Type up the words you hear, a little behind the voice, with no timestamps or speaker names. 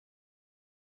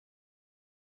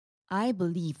I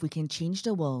believe we can change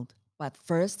the world, but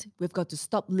first, we've got to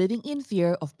stop living in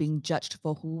fear of being judged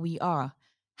for who we are.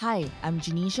 Hi, I'm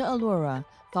Janisha Alora,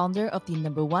 founder of the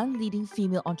number one leading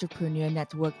female entrepreneur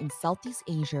network in Southeast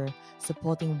Asia,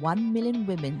 supporting 1 million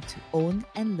women to own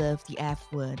and love the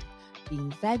F word. Being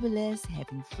fabulous,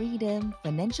 having freedom,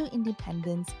 financial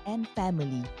independence, and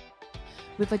family.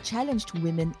 With a challenge to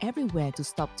women everywhere to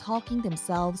stop talking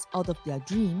themselves out of their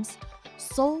dreams,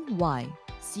 Soul Why?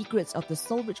 Secrets of the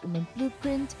Soul Rich Woman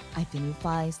Blueprint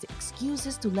identifies the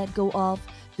excuses to let go of,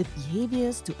 the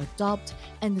behaviors to adopt,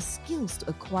 and the skills to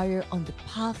acquire on the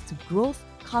path to growth,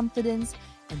 confidence,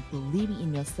 and believing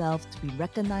in yourself to be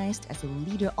recognized as a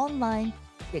leader online,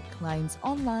 get clients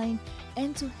online,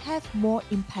 and to have more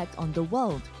impact on the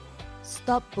world.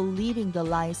 Stop believing the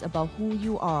lies about who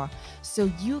you are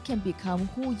so you can become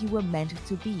who you were meant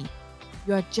to be.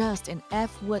 You're just an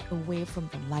F word away from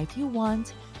the life you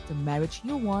want, the marriage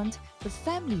you want, the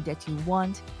family that you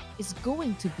want is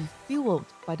going to be fueled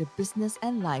by the business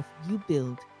and life you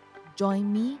build.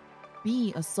 Join me,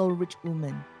 be a soul rich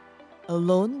woman.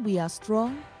 Alone we are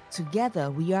strong, together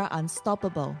we are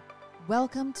unstoppable.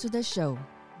 Welcome to the show.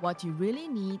 What you really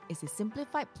need is a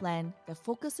simplified plan that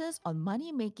focuses on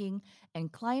money making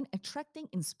and client attracting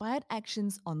inspired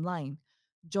actions online.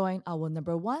 Join our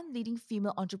number one leading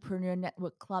female entrepreneur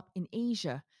network club in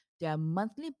Asia. There are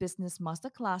monthly business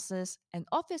masterclasses and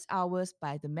office hours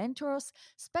by the mentors,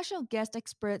 special guest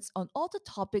experts on all the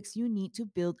topics you need to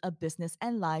build a business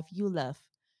and life you love.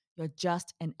 You're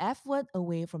just an F word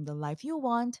away from the life you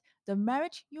want, the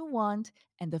marriage you want,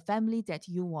 and the family that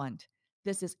you want.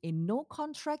 This is a no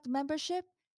contract membership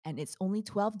and it's only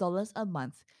 $12 a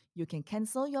month. You can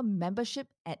cancel your membership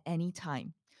at any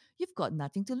time. You've got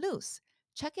nothing to lose.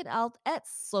 Check it out at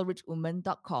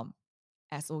soulrichwoman.com.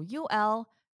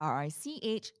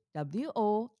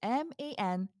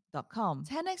 SOULRICHWOMAN.com.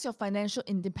 10x your financial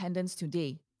independence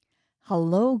today.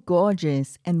 Hello,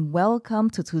 gorgeous, and welcome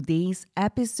to today's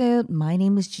episode. My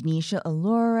name is Janisha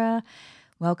Alora.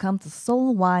 Welcome to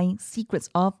Soul Why Secrets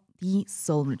of the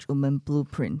Soul Rich Woman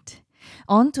Blueprint.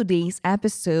 On today's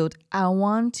episode, I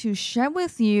want to share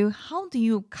with you how do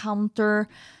you counter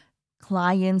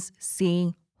clients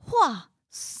saying, "Wow,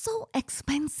 so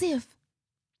expensive,"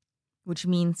 which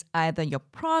means either your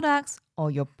products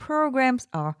or your programs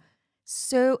are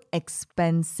so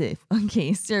expensive.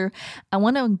 Okay, so I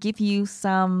want to give you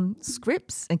some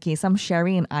scripts, okay, some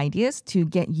sharing and ideas to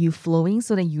get you flowing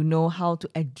so that you know how to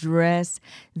address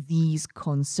these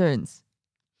concerns.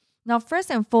 Now, first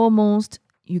and foremost,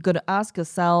 you got to ask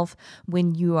yourself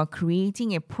when you are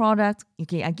creating a product.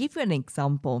 Okay, I give you an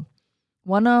example.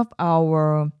 One of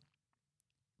our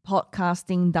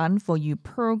podcasting done for you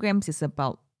programs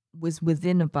was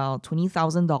within about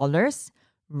 $20,000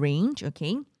 range.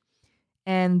 Okay,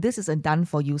 and this is a done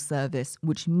for you service,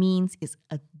 which means it's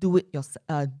a do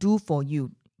for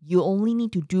you. You only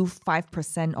need to do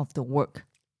 5% of the work.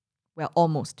 Well,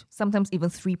 almost. Sometimes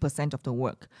even 3% of the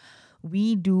work.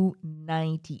 We do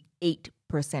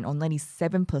 98% or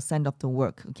 97% of the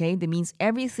work. Okay, that means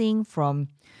everything from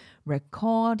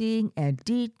recording,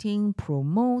 editing,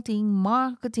 promoting,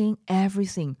 marketing,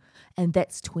 everything. And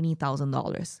that's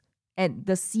 $20,000. At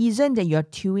the season that you're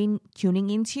tuning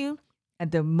into, at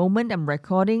the moment I'm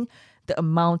recording, the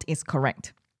amount is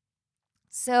correct.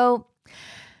 So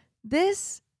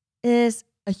this is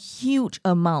a huge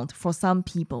amount for some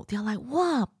people. They're like,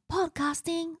 wow,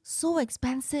 podcasting, so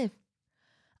expensive.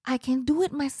 I can do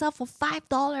it myself for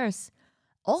 $5.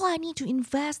 All I need to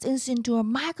invest is into a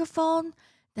microphone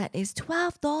that is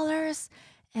 $12.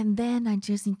 And then I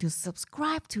just need to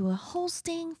subscribe to a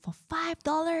hosting for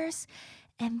 $5.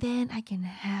 And then I can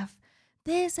have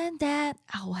this and that.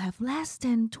 I will have less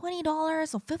than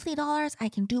 $20 or $50. I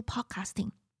can do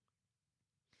podcasting.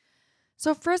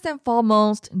 So first and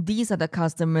foremost, these are the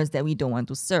customers that we don't want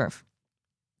to serve.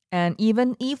 And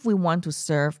even if we want to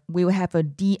serve, we will have a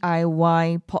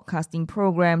DIY podcasting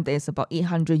program that is about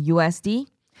 800 USD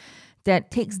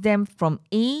that takes them from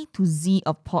A to Z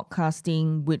of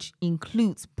podcasting, which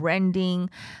includes branding,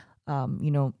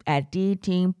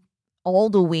 editing, all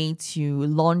the way to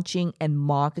launching and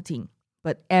marketing.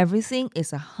 But everything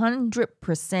is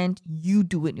 100% you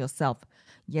do it yourself.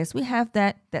 Yes, we have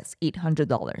that. That's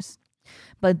 $800.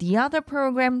 But the other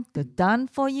program, the done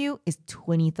for you, is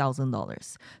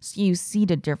 $20,000. So you see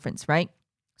the difference, right?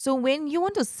 So when you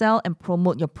want to sell and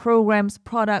promote your programs,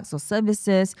 products, or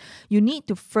services, you need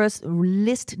to first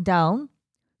list down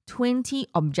 20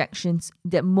 objections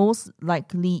that most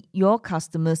likely your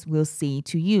customers will say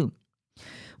to you.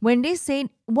 When they say,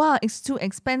 wow, it's too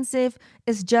expensive,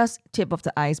 it's just tip of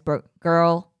the iceberg.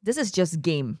 Girl, this is just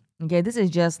game. Okay, this is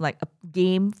just like a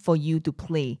game for you to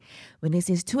play. When this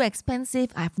is too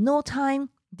expensive, I have no time,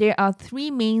 there are three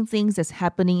main things that's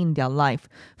happening in their life.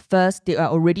 First, they are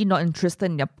already not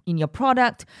interested in your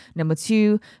product. Number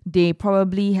two, they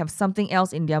probably have something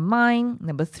else in their mind.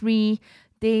 Number three,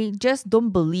 they just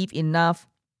don't believe enough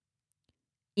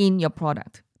in your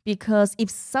product. Because if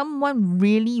someone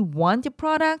really wants your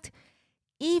product,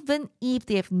 even if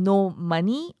they have no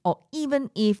money or even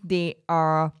if they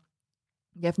have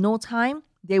no time,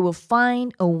 they will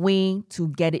find a way to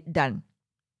get it done.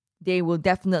 They will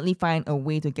definitely find a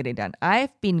way to get it done.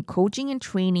 I've been coaching and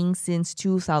training since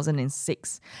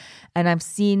 2006, and I've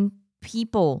seen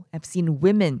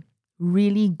women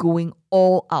really going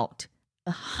all out,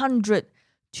 100,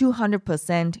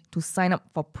 200% to sign up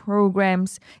for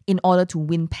programs in order to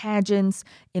win pageants,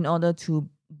 in order to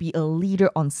be a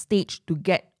leader on stage, to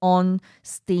get on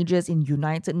stages in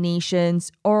United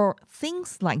Nations or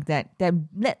things like that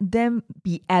let them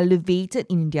be elevated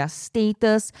in their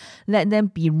status, let them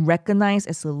be recognized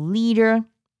as a leader,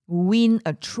 win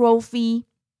a trophy.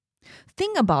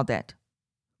 Think about that.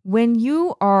 When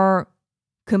you are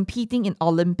competing in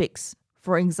Olympics,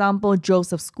 for example,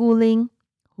 Joseph Schooling,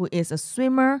 who is a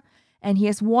swimmer, and he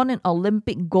has won an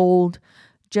Olympic gold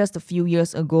just a few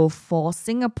years ago for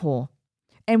Singapore.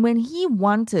 And when he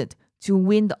wanted to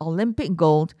win the Olympic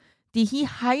gold, did he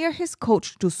hire his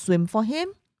coach to swim for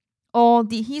him? Or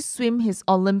did he swim his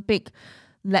Olympic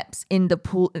laps in the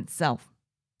pool itself?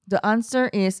 The answer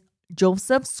is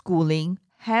Joseph Schooling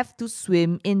have to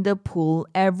swim in the pool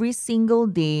every single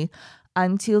day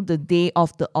until the day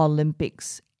of the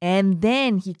Olympics. And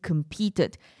then he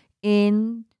competed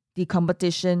in the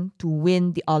competition to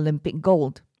win the Olympic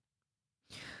gold.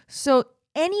 So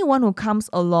anyone who comes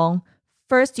along,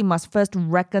 first, you must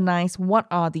recognize what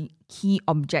are the key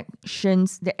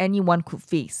objections that anyone could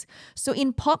face. So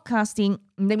in podcasting,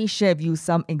 let me share with you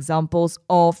some examples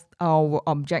of our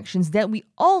objections that we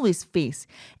always face.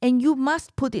 And you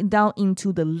must put it down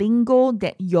into the lingo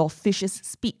that your fishes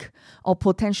speak or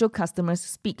potential customers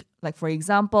speak. Like, for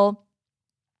example,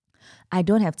 I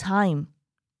don't have time.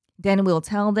 Then we'll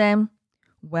tell them,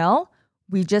 well,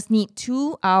 we just need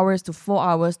 2 hours to 4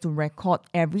 hours to record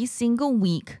every single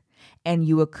week. And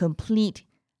you will complete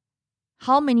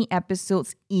how many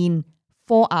episodes in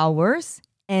 4 hours,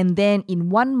 and then in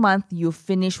 1 month, you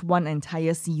finish one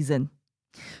entire season.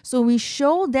 So we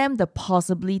show them the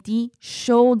possibility,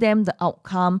 show them the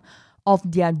outcome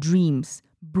of their dreams,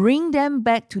 bring them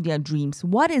back to their dreams.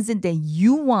 What is it that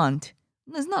you want?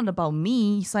 It's not about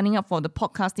me signing up for the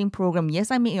podcasting program. Yes,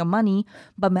 I make your money,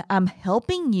 but I'm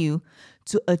helping you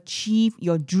to achieve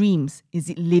your dreams. Is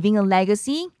it living a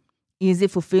legacy? Is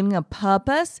it fulfilling a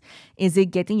purpose? Is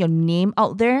it getting your name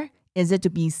out there? Is it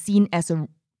to be seen as an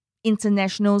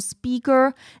international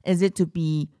speaker? Is it to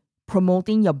be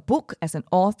promoting your book as an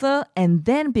author? And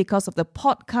then because of the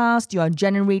podcast, you are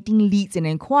generating leads and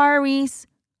inquiries.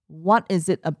 What is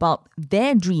it about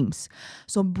their dreams?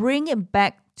 So bring it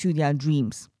back to their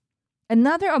dreams.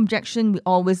 Another objection we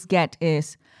always get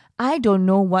is, I don't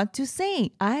know what to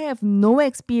say. I have no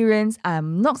experience.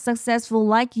 I'm not successful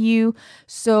like you,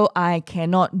 so I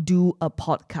cannot do a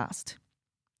podcast.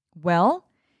 Well,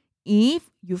 if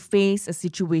you face a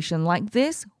situation like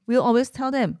this, we'll always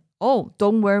tell them, oh,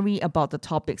 don't worry about the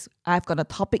topics. I've got a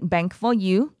topic bank for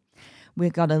you.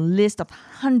 We've got a list of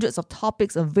hundreds of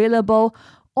topics available.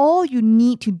 All you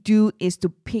need to do is to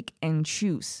pick and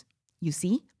choose. You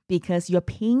see? Because you're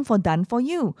paying for done for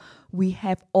you. We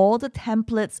have all the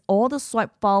templates, all the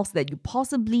swipe files that you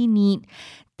possibly need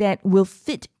that will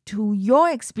fit to your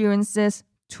experiences,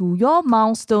 to your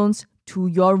milestones, to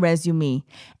your resume.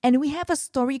 And we have a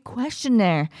story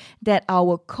questionnaire that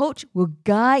our coach will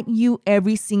guide you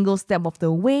every single step of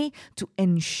the way to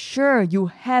ensure you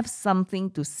have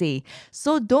something to say.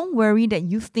 So don't worry that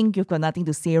you think you've got nothing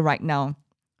to say right now.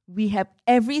 We have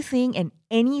everything and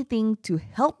anything to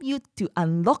help you to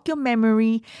unlock your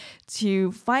memory,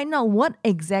 to find out what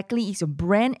exactly is your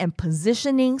brand and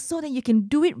positioning so that you can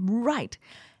do it right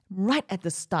at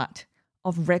the start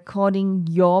of recording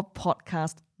your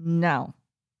podcast now.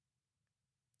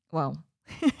 Wow.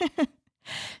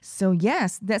 So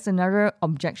yes, that's another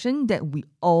objection that we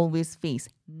always face.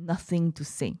 Nothing to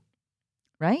say.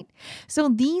 Right? So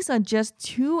these are just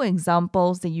two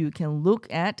examples that you can look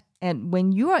at. And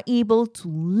when you are able to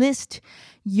list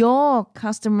your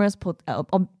customers'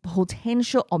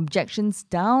 potential objections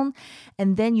down,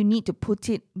 and then you need to put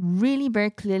it really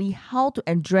very clearly how to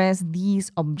address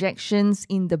these objections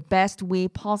in the best way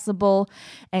possible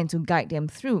and to guide them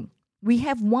through. We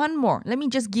have one more. Let me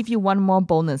just give you one more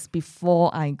bonus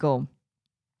before I go.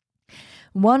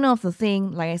 one of the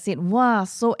things, like I said, wow,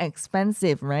 so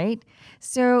expensive, right?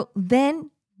 So then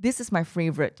this is my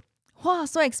favorite. Wow,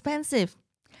 so expensive.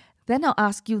 Then I'll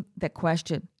ask you that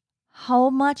question. How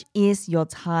much is your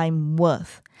time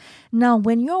worth? Now,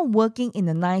 when you're working in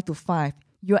a 9 to 5,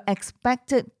 you're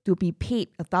expected to be paid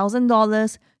 $1,000,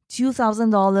 $2,000,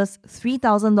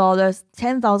 $3,000,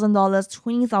 $10,000,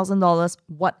 $20,000,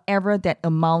 whatever that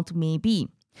amount may be.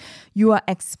 You are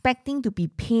expecting to be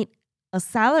paid a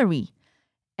salary.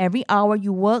 Every hour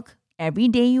you work, every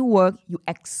day you work, you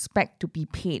expect to be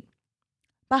paid.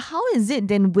 But how is it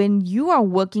then when you are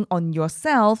working on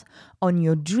yourself, on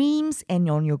your dreams and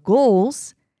on your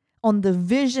goals, on the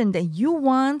vision that you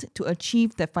want to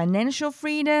achieve the financial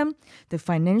freedom, the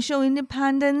financial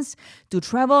independence, to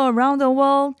travel around the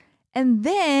world, and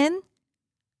then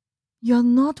you're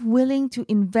not willing to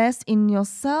invest in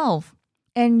yourself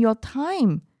and your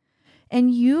time,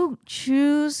 and you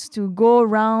choose to go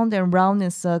round and round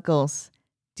in circles?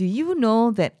 Do you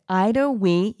know that either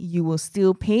way you will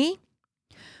still pay?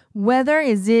 Whether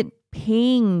is it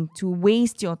paying to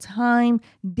waste your time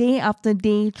day after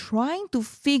day trying to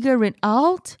figure it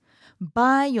out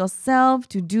by yourself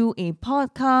to do a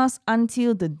podcast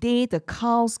until the day the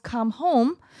cows come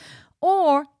home,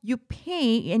 or you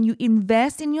pay and you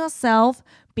invest in yourself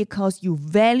because you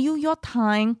value your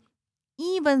time,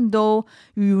 even though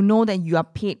you know that you are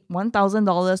paid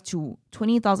 $1,000 to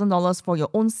 $20,000 for your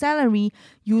own salary,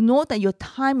 you know that your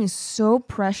time is so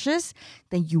precious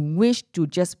that you wish to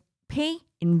just pay,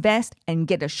 invest, and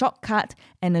get a shortcut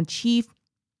and achieve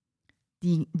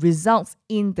the results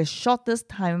in the shortest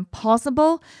time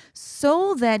possible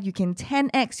so that you can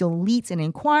 10x your leads and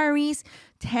inquiries,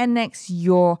 10x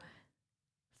your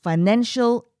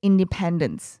financial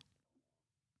independence.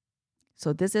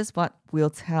 So this is what we'll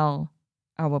tell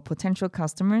our potential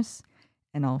customers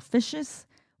and our fishes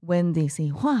when they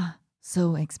say, wow,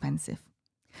 so expensive.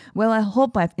 Well, I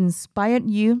hope I've inspired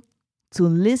you to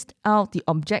list out the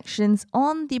objections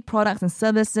on the products and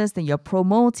services that you're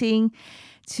promoting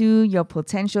to your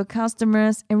potential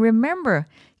customers. And remember,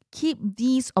 keep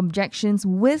these objections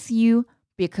with you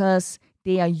because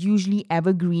they are usually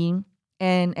evergreen.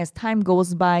 And as time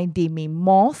goes by, they may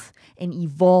morph and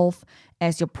evolve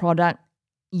as your product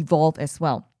evolve as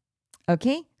well.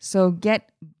 Okay, so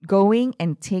get going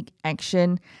and take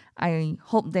action. I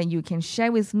hope that you can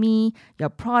share with me your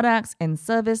products and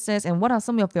services and what are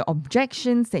some of your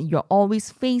objections that you're always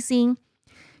facing.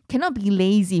 Cannot be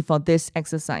lazy for this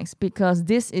exercise because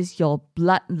this is your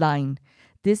bloodline.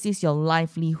 This is your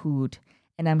livelihood.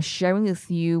 And I'm sharing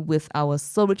with you with our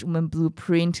Soul Rich Woman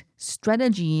Blueprint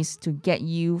strategies to get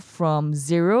you from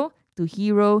zero to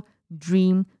hero,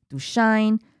 dream to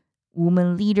shine,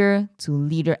 woman leader to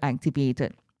leader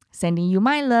activated. Sending you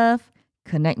my love.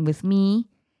 Connect with me.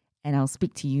 And I'll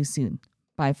speak to you soon.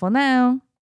 Bye for now.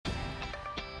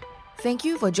 Thank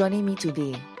you for joining me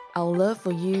today. I'd love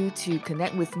for you to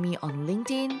connect with me on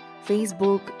LinkedIn,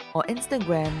 Facebook, or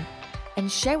Instagram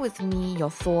and share with me your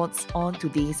thoughts on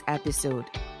today's episode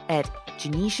at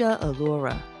Genecia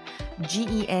Allura,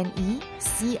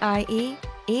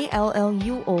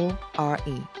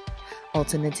 GENECIAALLUORA.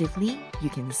 Alternatively, you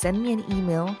can send me an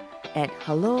email at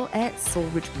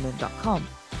hello@soulrichwoman.com,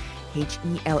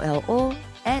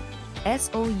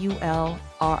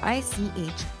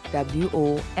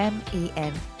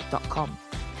 HELLO@SOULRICHWOMAN.com.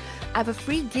 I have a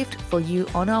free gift for you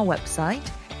on our website,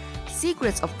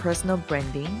 Secrets of Personal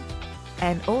Branding,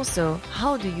 and also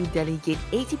how do you delegate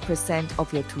 80%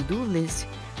 of your to-do list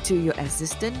to your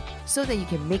assistant so that you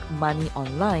can make money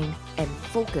online and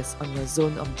focus on your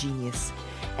zone of genius.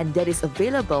 And that is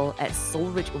available at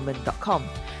soulrichwoman.com,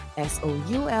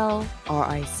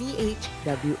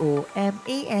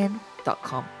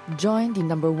 SOULRICHWOMAN.com. Join the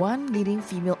 #1 leading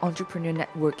female entrepreneur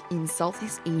network in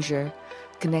Southeast Asia,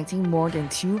 connecting more than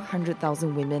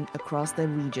 200,000 women across the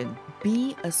region.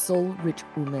 Be a soul-rich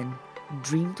woman.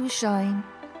 Dream to shine.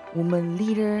 Woman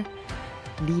leader.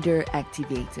 Leader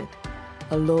activated.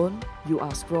 Alone, you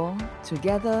are strong.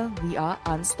 Together, we are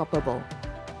unstoppable.